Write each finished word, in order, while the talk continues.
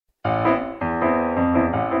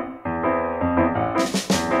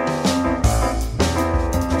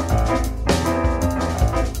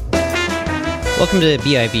Welcome to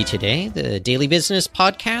BIV Today, the daily business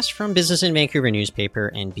podcast from Business in Vancouver newspaper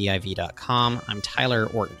and BIV.com. I'm Tyler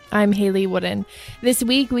Orton. I'm Haley Wooden. This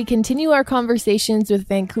week, we continue our conversations with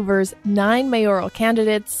Vancouver's 9 mayoral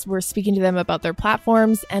candidates. We're speaking to them about their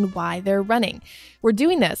platforms and why they're running. We're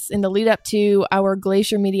doing this in the lead up to our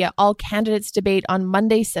Glacier Media All Candidates debate on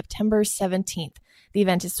Monday, September 17th. The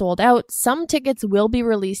event is sold out. Some tickets will be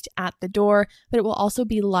released at the door, but it will also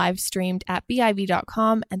be live streamed at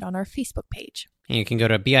BIV.com and on our Facebook page. And you can go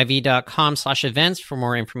to BIV.com/events for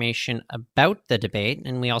more information about the debate.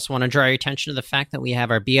 And we also want to draw your attention to the fact that we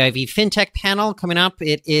have our BIV FinTech panel coming up.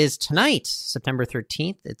 It is tonight, September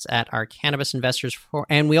 13th. It's at our Cannabis Investors Forum.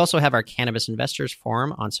 And we also have our Cannabis Investors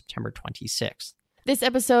Forum on September 26th. This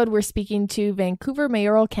episode, we're speaking to Vancouver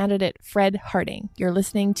mayoral candidate Fred Harding. You're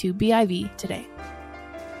listening to BIV Today.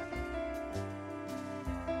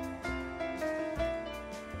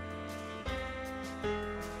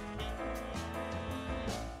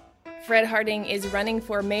 Fred Harding is running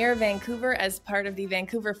for Mayor of Vancouver as part of the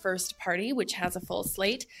Vancouver First Party, which has a full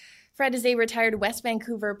slate. Fred is a retired West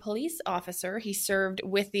Vancouver police officer. He served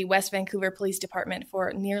with the West Vancouver Police Department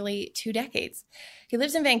for nearly 2 decades. He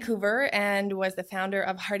lives in Vancouver and was the founder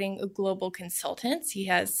of Harding Global Consultants. He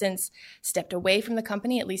has since stepped away from the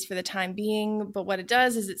company, at least for the time being. But what it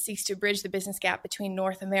does is it seeks to bridge the business gap between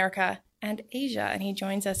North America and Asia. And he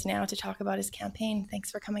joins us now to talk about his campaign.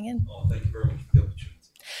 Thanks for coming in. Oh, thank you very much for the opportunity.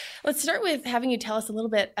 Let's start with having you tell us a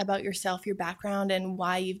little bit about yourself, your background, and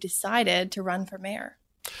why you've decided to run for mayor.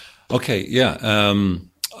 Okay, yeah.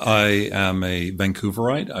 I am a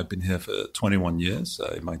Vancouverite. I've been here for 21 years,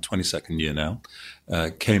 in my 22nd year now.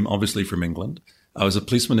 Came obviously from England. I was a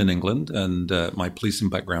policeman in England, and my policing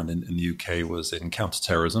background in the UK was in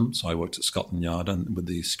counterterrorism. So I worked at Scotland Yard and with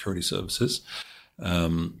the security services.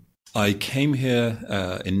 I came here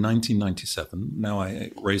in 1997. Now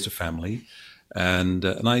I raised a family. And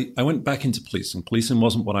I went back into policing. Policing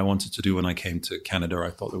wasn't what I wanted to do when I came to Canada. I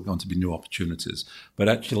thought there were going to be new opportunities. But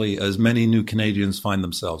actually, as many new Canadians find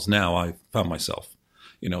themselves now, I found myself,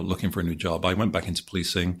 looking for a new job. I went back into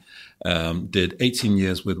policing, did 18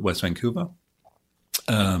 years with West Vancouver,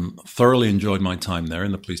 thoroughly enjoyed my time there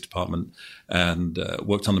in the police department, and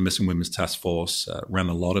worked on the Missing Women's Task Force, ran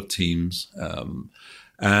a lot of teams.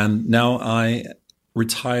 And now I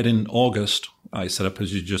retired in August. I set up,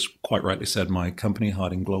 as you just quite rightly said, my company,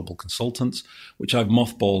 Harding Global Consultants, which I've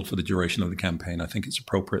mothballed for the duration of the campaign. I think it's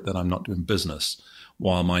appropriate that I'm not doing business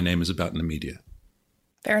while my name is about in the media.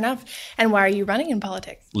 Fair enough. And why are you running in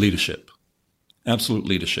politics? Leadership. Absolute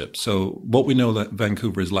leadership. So what we know that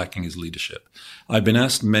Vancouver is lacking is leadership. I've been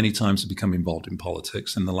asked many times to become involved in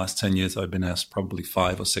politics. In the last 10 years, I've been asked probably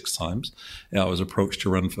 5 or 6 times. I was approached to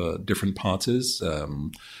run for different parties.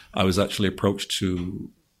 I was actually approached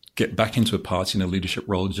to get back into a party in a leadership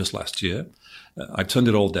role just last year. I turned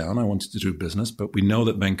it all down. I wanted to do business, but we know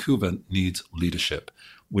that Vancouver needs leadership.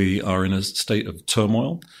 We are in a state of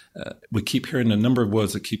turmoil. We keep hearing a number of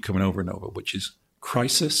words that keep coming over and over, which is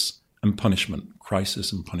crisis and punishment,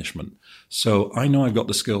 crisis and punishment. So I know I've got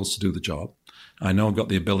the skills to do the job. I know I've got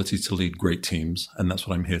the ability to lead great teams, and that's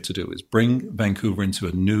what I'm here to do, is bring Vancouver into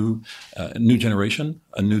a new generation,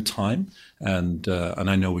 a new time, and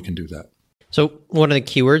I know we can do that. So one of the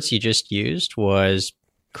keywords you just used was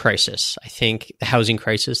crisis. I think the housing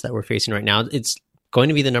crisis that we're facing right now, it's going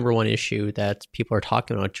to be the number one issue that people are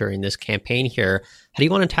talking about during this campaign here. How do you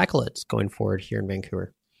want to tackle it going forward here in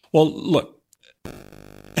Vancouver? Well, look,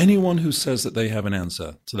 anyone who says that they have an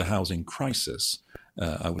answer to the housing crisis,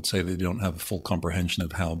 I would say they don't have a full comprehension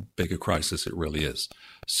of how big a crisis it really is.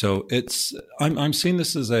 So I'm seeing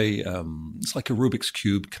this as it's like a Rubik's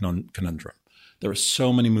Cube conundrum. There are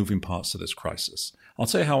so many moving parts to this crisis. I'll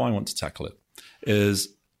tell you how I want to tackle it,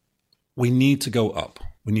 is we need to go up.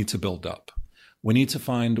 We need to build up. We need to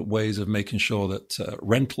find ways of making sure that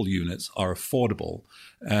rental units are affordable.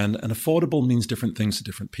 And affordable means different things to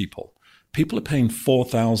different people. People are paying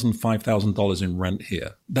 $4,000, $5,000 in rent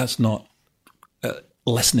here. That's not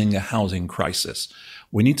lessening a housing crisis.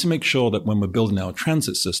 We need to make sure that when we're building our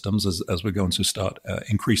transit systems, as we're going to start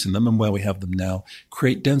increasing them, and where we have them now,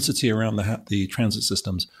 create density around the transit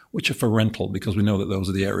systems, which are for rental, because we know that those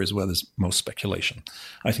are the areas where there's most speculation.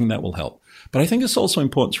 I think that will help. But I think it's also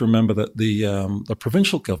important to remember that the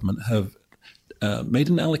provincial government have made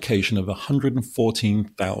an allocation of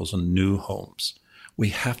 114,000 new homes. We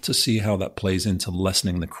have to see how that plays into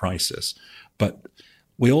lessening the crisis. But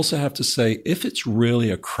we also have to say, if it's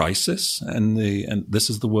really a crisis, and this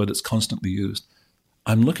is the word that's constantly used,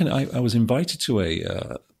 I was invited to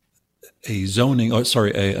a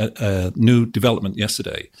new development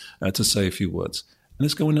yesterday to say a few words, and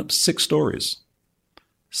it's going up 6 stories.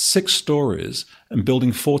 6 stories and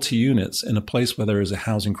building 40 units in a place where there is a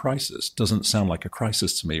housing crisis doesn't sound like a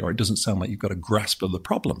crisis to me, or it doesn't sound like you've got a grasp of the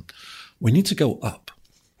problem. We need to go up.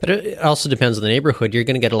 But it also depends on the neighborhood. You're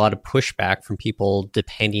going to get a lot of pushback from people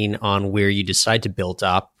depending on where you decide to build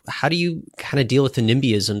up. How do you kind of deal with the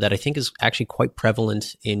NIMBYism that I think is actually quite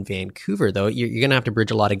prevalent in Vancouver, though? You're going to have to bridge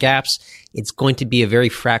a lot of gaps. It's going to be a very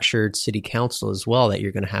fractured city council as well that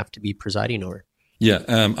you're going to have to be presiding over. Yeah,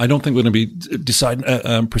 I don't think we're going to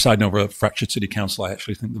be presiding over a fractured city council. I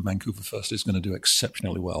actually think the Vancouver First is going to do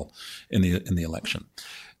exceptionally well in the election.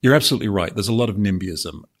 You're absolutely right. There's a lot of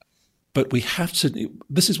NIMBYism. But we have to,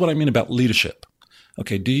 this is what I mean about leadership.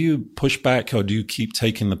 Okay, do you push back, or do you keep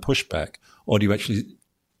taking the pushback, or do you actually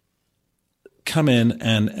come in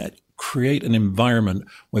and create an environment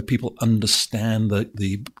where people understand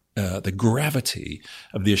the gravity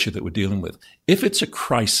of the issue that we're dealing with? If it's a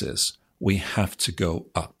crisis, we have to go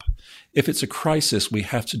up. If it's a crisis, we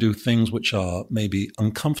have to do things which are maybe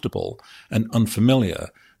uncomfortable and unfamiliar.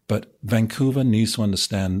 But Vancouver needs to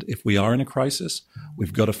understand, if we are in a crisis,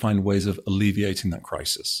 we've got to find ways of alleviating that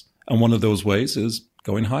crisis. And one of those ways is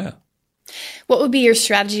going higher. What would be your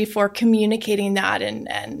strategy for communicating that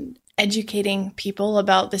and educating people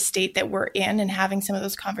about the state that we're in and having some of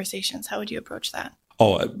those conversations? How would you approach that?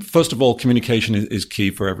 First of all, communication is key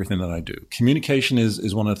for everything that I do. Communication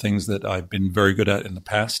is one of the things that I've been very good at in the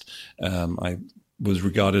past. I was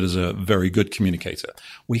regarded as a very good communicator.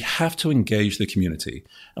 We have to engage the community,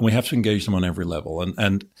 and we have to engage them on every level.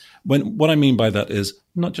 And what I mean by that is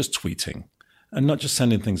not just tweeting and not just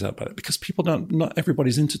sending things out by it, because not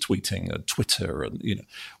everybody's into tweeting or Twitter. And,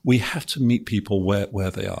 we have to meet people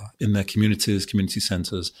where they are in their communities, community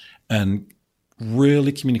centers, and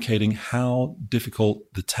really communicating how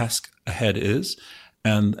difficult the task ahead is.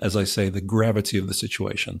 And as I say, the gravity of the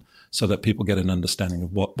situation, so that people get an understanding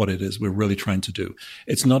of what it is we're really trying to do.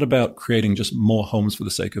 It's not about creating just more homes for the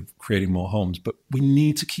sake of creating more homes, but we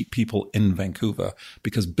need to keep people in Vancouver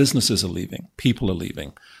because businesses are leaving, people are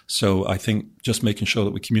leaving. So I think just making sure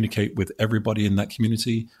that we communicate with everybody in that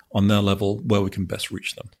community on their level where we can best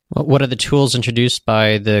reach them. Well, one of the tools introduced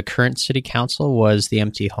by the current city council was the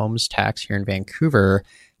empty homes tax here in Vancouver.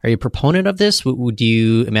 Are you a proponent of this? Do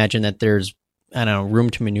you imagine that there's room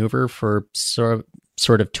to maneuver for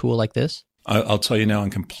sort of tool like this? I'll tell you now, I'm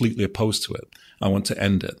completely opposed to it. I want to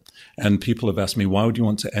end it. And people have asked me, why would you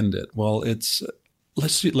want to end it? Well,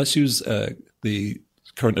 let's use the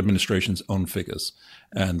current administration's own figures.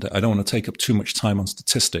 And I don't want to take up too much time on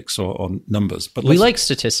statistics or on numbers. But we like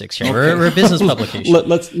statistics here. Okay. We're a business publication.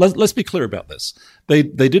 Let's be clear about this. They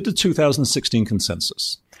did the 2016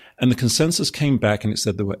 consensus. And the consensus came back and it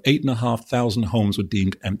said there were 8,500 homes were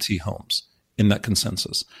deemed empty homes. In that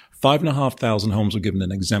consensus, 5,500 homes were given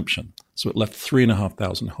an exemption. So it left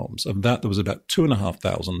 3,500 homes. Of that, there was about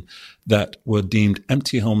 2,500 that were deemed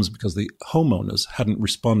empty homes because the homeowners hadn't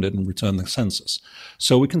responded and returned the census.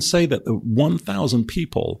 So we can say that the 1,000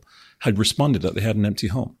 people had responded that they had an empty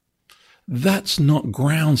home. That's not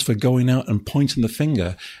grounds for going out and pointing the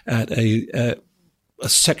finger at a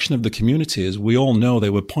section of the community. As we all know, they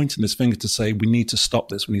were pointing this finger to say, we need to stop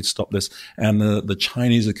this, and the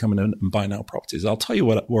Chinese are coming in and buying our properties. I'll tell you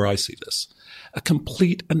where I see this. A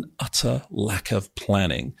complete and utter lack of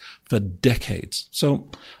planning for decades. So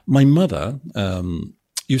my mother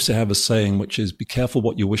used to have a saying, which is, be careful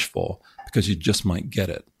what you wish for, because you just might get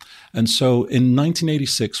it. And so in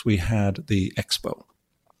 1986, we had the Expo,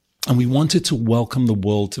 and we wanted to welcome the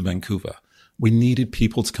world to Vancouver. We needed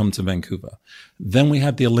people to come to Vancouver. Then we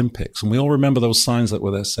had the Olympics, and we all remember those signs that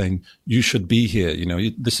were there saying, you should be here.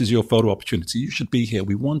 This is your photo opportunity. You should be here.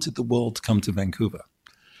 We wanted the world to come to Vancouver.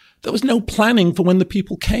 There was no planning for when the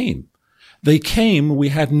people came. They came, we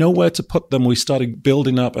had nowhere to put them. We started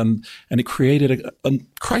building up, and it created a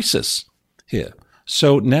crisis here.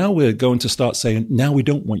 So now we're going to start saying, now we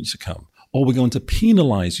don't want you to come, or we're going to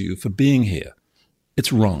penalize you for being here.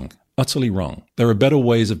 It's wrong, utterly wrong. There are better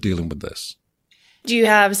ways of dealing with this. Do you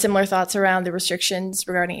have similar thoughts around the restrictions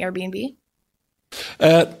regarding Airbnb?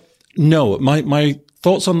 No, my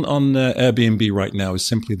thoughts on Airbnb right now is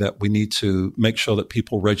simply that we need to make sure that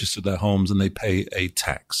people register their homes and they pay a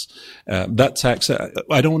tax. That tax,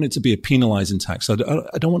 I don't want it to be a penalizing tax. I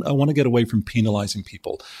want to get away from penalizing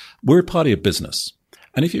people. We're a party of business.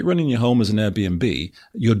 And if you're running your home as an Airbnb,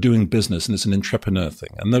 you're doing business, and it's an entrepreneur thing.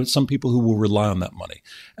 And there are some people who will rely on that money.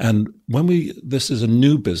 And this is a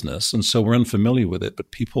new business, and so we're unfamiliar with it,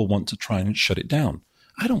 but people want to try and shut it down.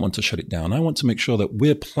 I don't want to shut it down. I want to make sure that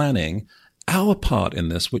we're planning our part in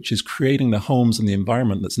this, which is creating the homes and the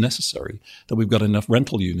environment that's necessary, that we've got enough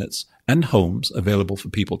rental units and homes available for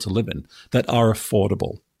people to live in that are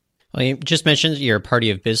affordable. Well, you just mentioned you're a party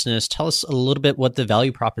of business. Tell us a little bit what the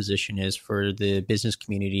value proposition is for the business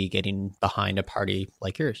community getting behind a party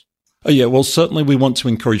like yours. Oh, yeah. Well, certainly we want to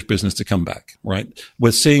encourage business to come back, right?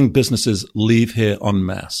 We're seeing businesses leave here en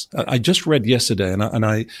masse. I just read yesterday, and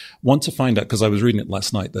I want to find out, because I was reading it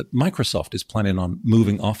last night, that Microsoft is planning on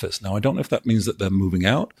moving office. Now, I don't know if that means that they're moving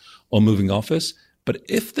out or moving office, but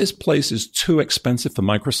if this place is too expensive for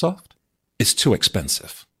Microsoft, it's too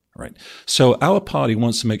expensive. Right. So our party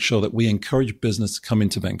wants to make sure that we encourage business to come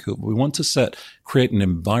into Vancouver. We want to create an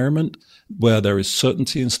environment where there is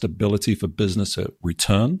certainty and stability for business to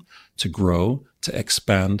return, to grow, to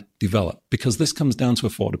expand, develop, because this comes down to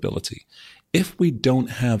affordability. If we don't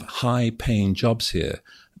have high paying jobs here,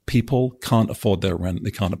 people can't afford their rent.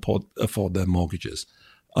 They can't afford their mortgages.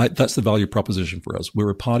 That's the value proposition for us. We're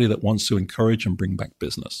a party that wants to encourage and bring back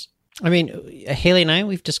business. I mean, Haley and I,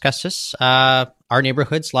 we've discussed this. Our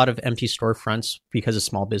neighborhoods, a lot of empty storefronts because of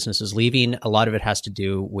small businesses leaving. A lot of it has to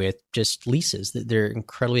do with just leases. They're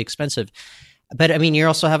incredibly expensive. But I mean, you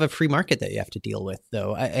also have a free market that you have to deal with,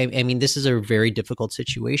 though. I mean, this is a very difficult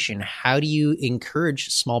situation. How do you encourage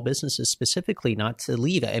small businesses specifically not to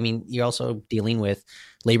leave? I mean, you're also dealing with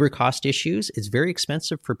labor cost issues. It's very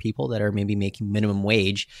expensive for people that are maybe making minimum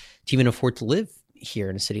wage to even afford to live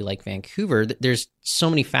here in a city like Vancouver. There's so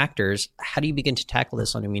many factors. How do you begin to tackle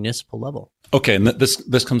this on a municipal level? Okay, and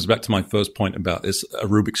this comes back to my first point about it's a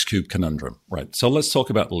Rubik's Cube conundrum, right? So let's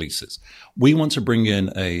talk about leases. We want to bring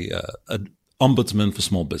in a ombudsman for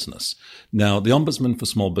small business. Now, the ombudsman for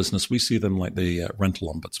small business, we see them like the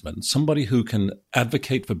rental ombudsman, somebody who can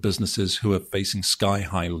advocate for businesses who are facing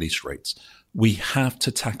sky-high lease rates. We have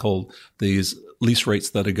to tackle these lease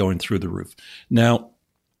rates that are going through the roof. Now,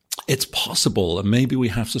 it's possible, and maybe we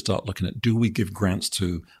have to start looking at, do we give grants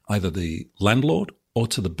to either the landlord or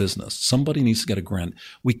to the business? Somebody needs to get a grant.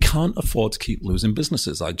 We can't afford to keep losing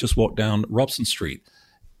businesses. I just walked down Robson Street.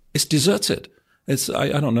 It's deserted. It's,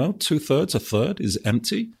 I don't know, 2/3, a third is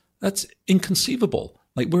empty. That's inconceivable.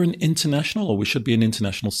 Like, we're an international, or we should be an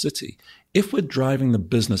international city. If we're driving the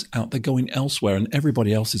business out, they're going elsewhere, and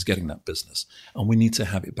everybody else is getting that business. And we need to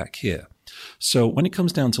have it back here. So when it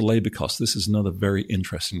comes down to labor costs, this is another very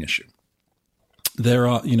interesting issue. There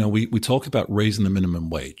are, we talk about raising the minimum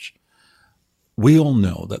wage. We all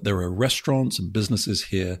know that there are restaurants and businesses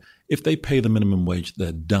here. If they pay the minimum wage,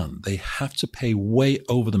 they're done. They have to pay way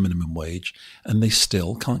over the minimum wage, and they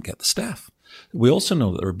still can't get the staff. We also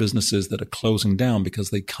know that there are businesses that are closing down because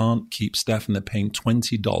they can't keep staff and they're paying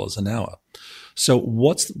 $20 an hour. So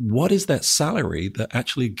what is that salary that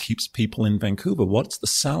actually keeps people in Vancouver? What's the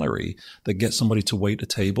salary that gets somebody to wait a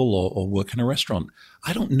table or work in a restaurant?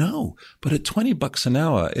 I don't know. But at $20 an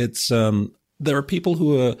hour, it's there are people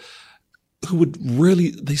who would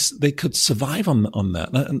really, they could survive on that.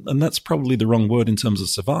 And that's probably the wrong word in terms of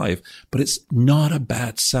survive, but it's not a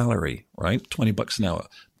bad salary, right? $20 an hour.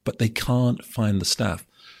 But they can't find the staff.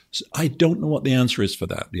 So I don't know what the answer is for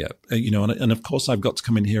that yet. And of course I've got to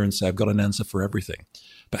come in here and say I've got an answer for everything.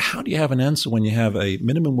 But how do you have an answer when you have a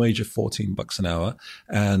minimum wage of $14 an hour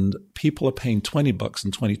and people are paying $20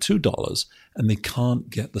 and $22 and they can't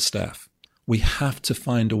get the staff? We have to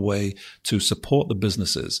find a way to support the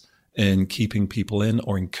businesses in keeping people in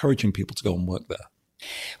or encouraging people to go and work there.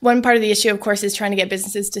 One part of the issue, of course, is trying to get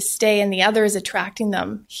businesses to stay, and the other is attracting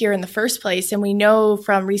them here in the first place. And we know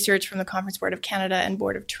from research from the Conference Board of Canada and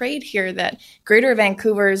Board of Trade here that Greater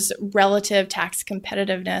Vancouver's relative tax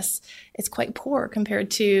competitiveness is quite poor compared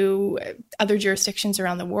to other jurisdictions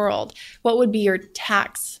around the world. What would be your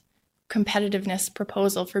tax competitiveness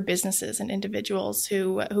proposal for businesses and individuals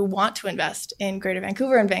who want to invest in Greater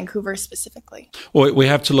Vancouver and Vancouver specifically? Well, we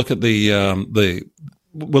have to look at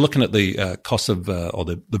we're looking at the cost of or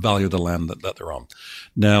the value of the land that they're on.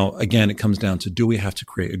 Now, again, it comes down to, do we have to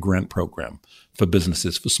create a grant program for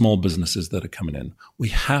businesses, for small businesses that are coming in? We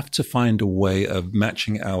have to find a way of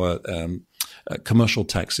matching our commercial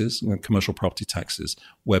taxes, commercial property taxes,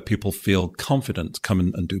 where people feel confident to come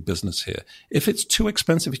in and do business here. If it's too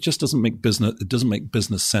expensive, it just doesn't make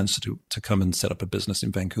business sense to come and set up a business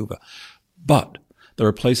in Vancouver. But there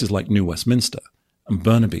are places like New Westminster and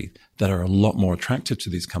Burnaby that are a lot more attractive to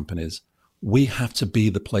these companies. We have to be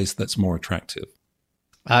the place that's more attractive.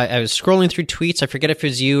 I was scrolling through tweets. I forget if it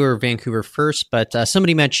was you or Vancouver First, but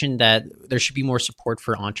somebody mentioned that there should be more support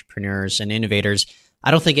for entrepreneurs and innovators.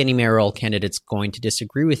 I don't think any mayoral candidate's going to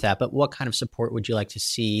disagree with that, but what kind of support would you like to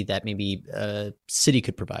see that maybe a city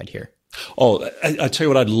could provide here? Oh, I tell you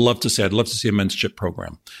what I'd love to see. I'd love to see a mentorship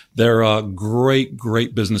program. There are great,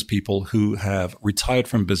 great business people who have retired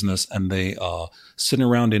from business and they are sitting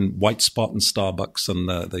around in White Spot and Starbucks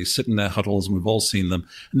and they sit in their huddles and we've all seen them.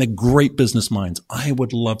 And they're great business minds. I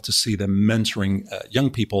would love to see them mentoring young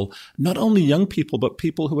people, not only young people, but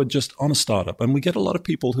people who are just on a startup. And we get a lot of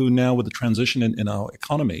people who now with the transition in our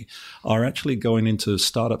economy are actually going into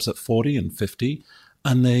startups at 40 and 50.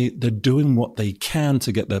 And they're doing what they can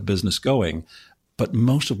to get their business going. But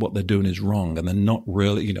most of what they're doing is wrong. And they're not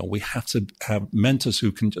really, we have to have mentors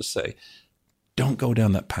who can just say, don't go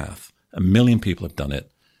down that path. 1 million people have done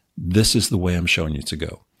it. This is the way I'm showing you to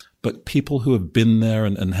go. But people who have been there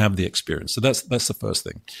and have the experience. So that's the first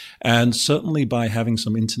thing. And certainly by having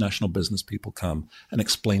some international business people come and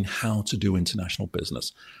explain how to do international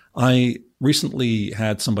business. I recently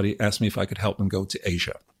had somebody ask me if I could help them go to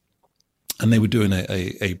Asia. And they were doing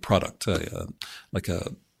a product,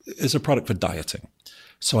 it's a product for dieting.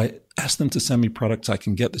 So I asked them to send me products. I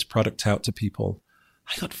can get this product out to people.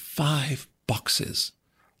 I got 5 boxes,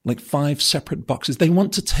 like 5 separate boxes. They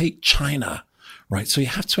want to take China, right? So you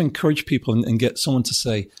have to encourage people and get someone to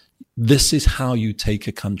say, this is how you take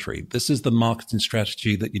a country. This is the marketing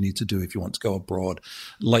strategy that you need to do if you want to go abroad.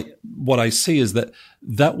 Like what I see is that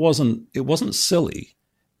it wasn't silly.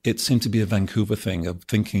 It seemed to be a Vancouver thing of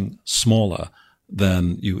thinking smaller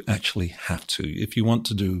than you actually have to. If you want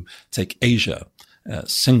to take Asia,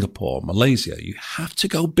 Singapore, Malaysia, you have to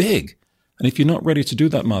go big. And if you're not ready to do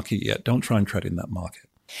that market yet, don't try and tread in that market.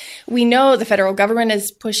 We know the federal government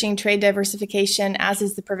is pushing trade diversification, as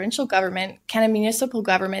is the provincial government. Can a municipal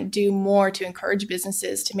government do more to encourage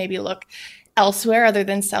businesses to maybe look elsewhere other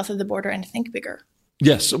than south of the border and think bigger?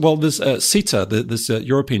 Yes. Well, there's CETA, this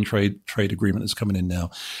European trade agreement is coming in now.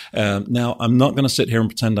 Now, I'm not going to sit here and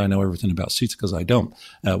pretend I know everything about CETA because I don't.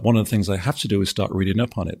 One of the things I have to do is start reading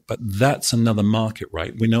up on it. But that's another market,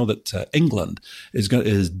 right? We know that England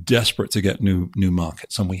is desperate to get new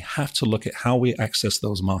markets, and we have to look at how we access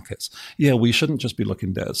those markets. Yeah, we shouldn't just be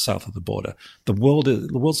looking south of the border. The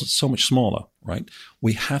world's so much smaller, right?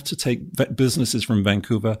 We have to take businesses from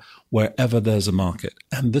Vancouver wherever there's a market.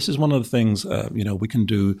 And this is one of the things, we can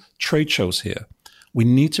do trade shows here. We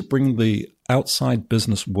need to bring the outside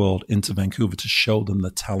business world into Vancouver to show them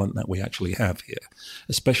the talent that we actually have here,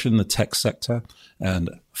 especially in the tech sector and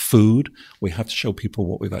food. We have to show people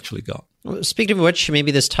what we've actually got. Well, speaking of which,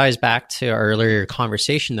 maybe this ties back to our earlier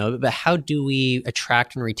conversation, though, but how do we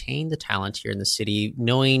attract and retain the talent here in the city,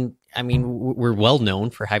 knowing, we're well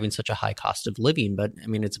known for having such a high cost of living, but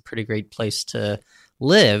it's a pretty great place to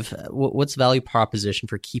live. What's the value proposition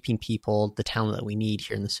for keeping people, the talent that we need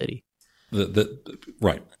here in the city?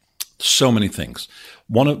 Right. So many things.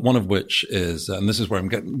 One of which is, and this is where I'm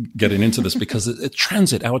getting into this, because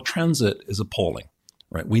our transit is appalling,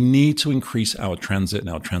 right? We need to increase our transit and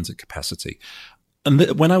our transit capacity.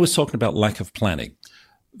 And when I was talking about lack of planning,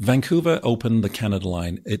 Vancouver opened the Canada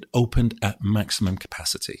Line. It opened at maximum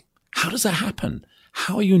capacity. How does that happen?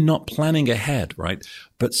 How are you not planning ahead, right?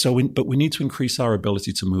 But we need to increase our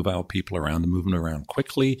ability to move our people around and move them around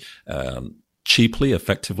quickly, cheaply,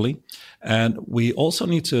 effectively. And we also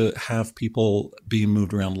need to have people being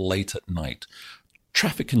moved around late at night.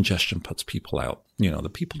 Traffic congestion puts people out. The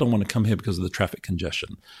people don't want to come here because of the traffic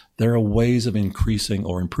congestion. There are ways of increasing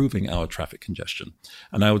or improving our traffic congestion.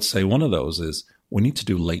 And I would say one of those is we need to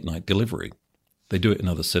do late night delivery. They do it in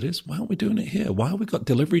other cities. Why aren't we doing it here? Why have we got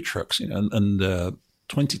delivery trucks, and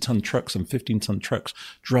 20-ton trucks and 15-ton trucks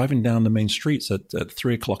driving down the main streets at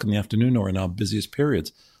 3 o'clock in the afternoon or in our busiest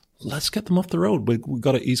periods? Let's get them off the road. We've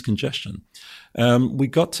got to ease congestion. I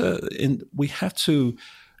want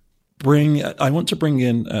to bring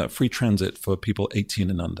in free transit for people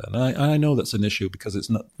 18 and under. And I know that's an issue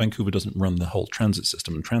because Vancouver doesn't run the whole transit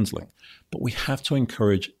system in TransLink. But we have to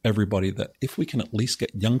encourage everybody that if we can at least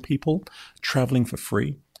get young people traveling for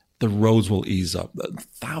free, the roads will ease up.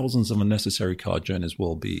 Thousands of unnecessary car journeys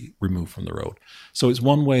will be removed from the road. So it's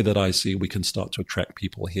one way that I see we can start to attract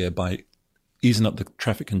people here by easing up the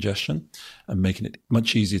traffic congestion and making it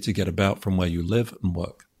much easier to get about from where you live and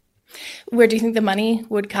work. Where do you think the money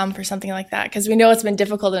would come for something like that? Because we know it's been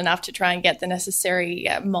difficult enough to try and get the necessary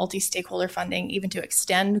multi-stakeholder funding, even to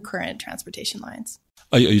extend current transportation lines.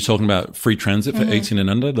 Are you talking about free transit for 18 and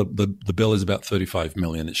under? The bill is about $35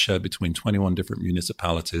 million. It's shared between 21 different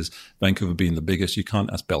municipalities, Vancouver being the biggest. You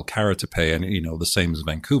can't ask Belcarra to pay, and the same as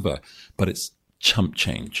Vancouver, but it's chump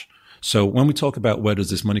change. So when we talk about where does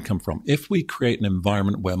this money come from, if we create an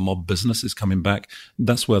environment where more business is coming back,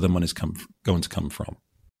 that's where the money's going to come from.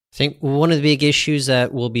 I think one of the big issues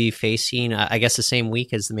that we'll be facing, I guess the same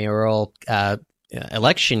week as the mayoral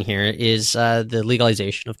election here is the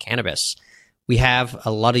legalization of cannabis. We have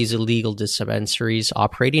a lot of these illegal dispensaries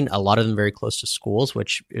operating, a lot of them very close to schools,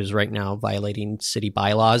 which is right now violating city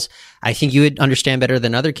bylaws. I think you would understand better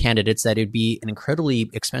than other candidates that it would be an incredibly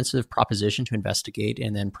expensive proposition to investigate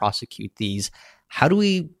and then prosecute these. How do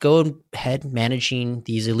we go ahead managing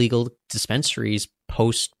these illegal dispensaries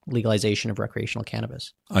post legalization of recreational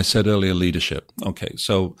cannabis? I said earlier leadership. Okay,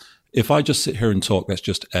 so if I just sit here and talk, that's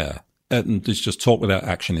just air. And just talk without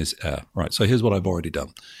action is air, right? So here's what I've already done.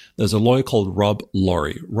 There's a lawyer called Rob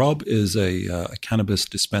Laurie. Rob is a cannabis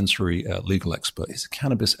dispensary legal expert. He's a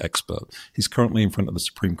cannabis expert. He's currently in front of the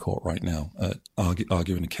Supreme Court right now,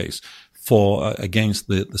 arguing a case for against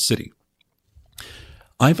the city.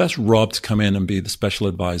 I've asked Rob to come in and be the special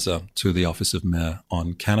advisor to the Office of Mayor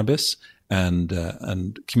on cannabis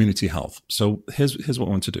and community health. So here's what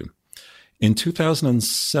I want to do. In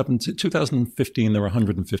 2015, there were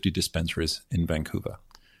 150 dispensaries in Vancouver.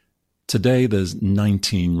 Today, there's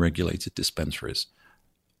 19 regulated dispensaries.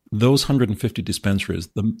 Those 150 dispensaries,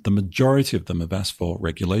 the majority of them have asked for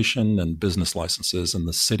regulation and business licenses, and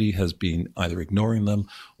the city has been either ignoring them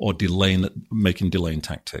or making delaying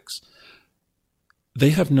tactics. They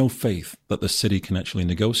have no faith that the city can actually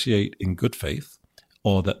negotiate in good faith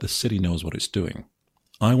or that the city knows what it's doing.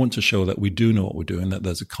 I want to show that we do know what we're doing, that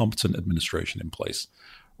there's a competent administration in place.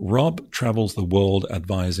 Rob travels the world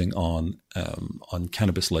advising on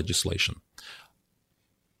cannabis legislation.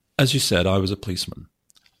 As you said, I was a policeman.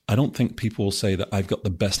 I don't think people will say that I've got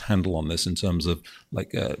the best handle on this in terms of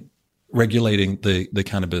regulating the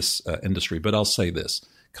cannabis industry, but I'll say this.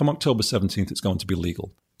 Come October 17th, it's going to be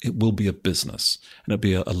legal. It will be a business, and it'll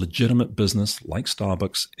be a legitimate business like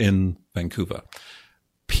Starbucks in Vancouver.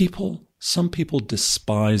 Some people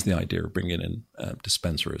despise the idea of bringing in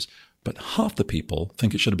dispensaries, but half the people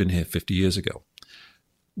think it should have been here 50 years ago.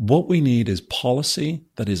 What we need is policy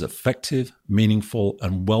that is effective, meaningful,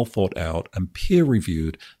 and well thought out and peer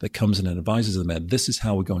reviewed that comes in and advises the mayor, this is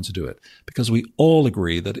how we're going to do it. Because we all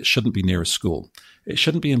agree that it shouldn't be near a school. It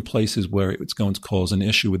shouldn't be in places where it's going to cause an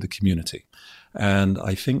issue with the community. And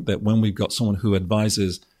I think that when we've got someone who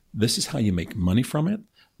advises, this is how you make money from it,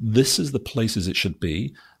 this is the places it should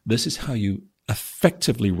be, this is how you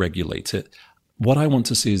effectively regulate it. What I want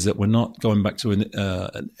to see is that we're not going back to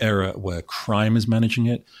an era where crime is managing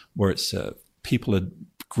it, where it's people had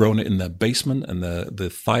grown it in their basement and the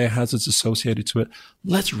fire hazards associated to it.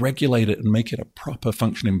 Let's regulate it and make it a proper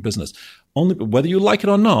functioning business. Only whether you like it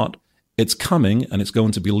or not, it's coming and it's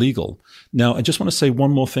going to be legal. Now, I just want to say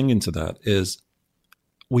one more thing into that is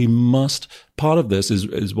part of this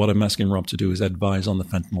is what I'm asking Rob to do is advise on the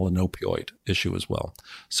fentanyl and opioid issue as well.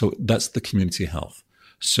 So that's the community health.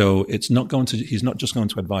 So he's not just going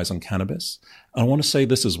to advise on cannabis. I want to say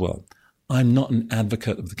this as well. I'm not an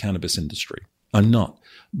advocate of the cannabis industry. I'm not.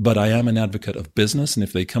 But I am an advocate of business. And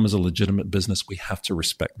if they come as a legitimate business, we have to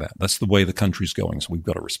respect that. That's the way the country's going. So we've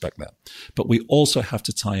got to respect that. But we also have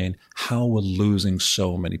to tie in how we're losing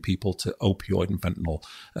so many people to opioid and fentanyl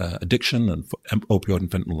addiction and opioid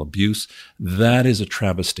and fentanyl abuse. That is a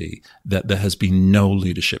travesty that there has been no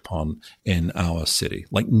leadership on in our city,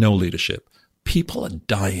 like no leadership. People are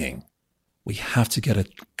dying. We have to get a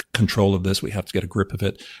control of this. We have to get a grip of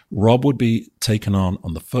it. Rob would be taken on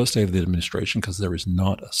the first day of the administration because there is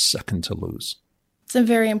not a second to lose. It's a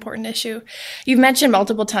very important issue. You've mentioned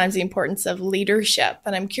multiple times the importance of leadership,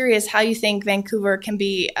 and I'm curious how you think Vancouver can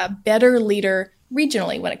be a better leader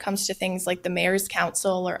regionally when it comes to things like the Mayor's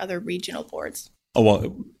Council or other regional boards. Oh,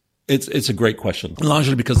 well, it's a great question,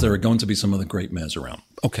 largely because there are going to be some other great mayors around.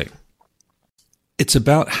 Okay. It's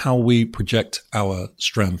about how we project our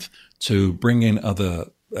strength to bring in other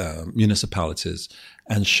municipalities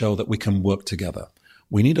and show that we can work together.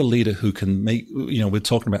 We need a leader who can make, we're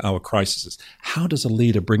talking about our crises. How does a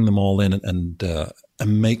leader bring them all in and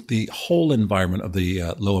make the whole environment of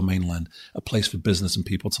the Lower Mainland a place for business and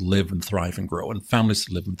people to live and thrive and grow and families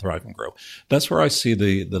to live and thrive and grow? That's where I see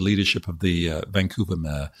the leadership of the Vancouver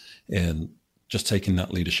mayor in just taking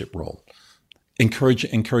that leadership role.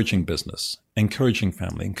 Encouraging business, encouraging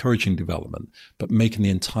family, encouraging development, but making the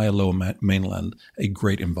entire Lower Mainland a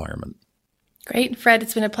great environment. Great. Fred,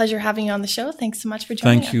 it's been a pleasure having you on the show. Thanks so much for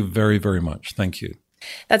joining us. Thank you very, very much. Thank you.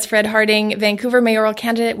 That's Fred Harding, Vancouver mayoral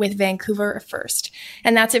candidate with Vancouver First.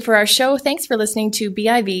 And that's it for our show. Thanks for listening to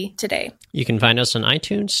BIV Today. You can find us on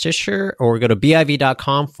iTunes, Stitcher, or go to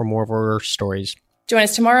BIV.com for more of our stories. Join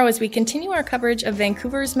us tomorrow as we continue our coverage of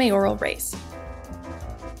Vancouver's mayoral race.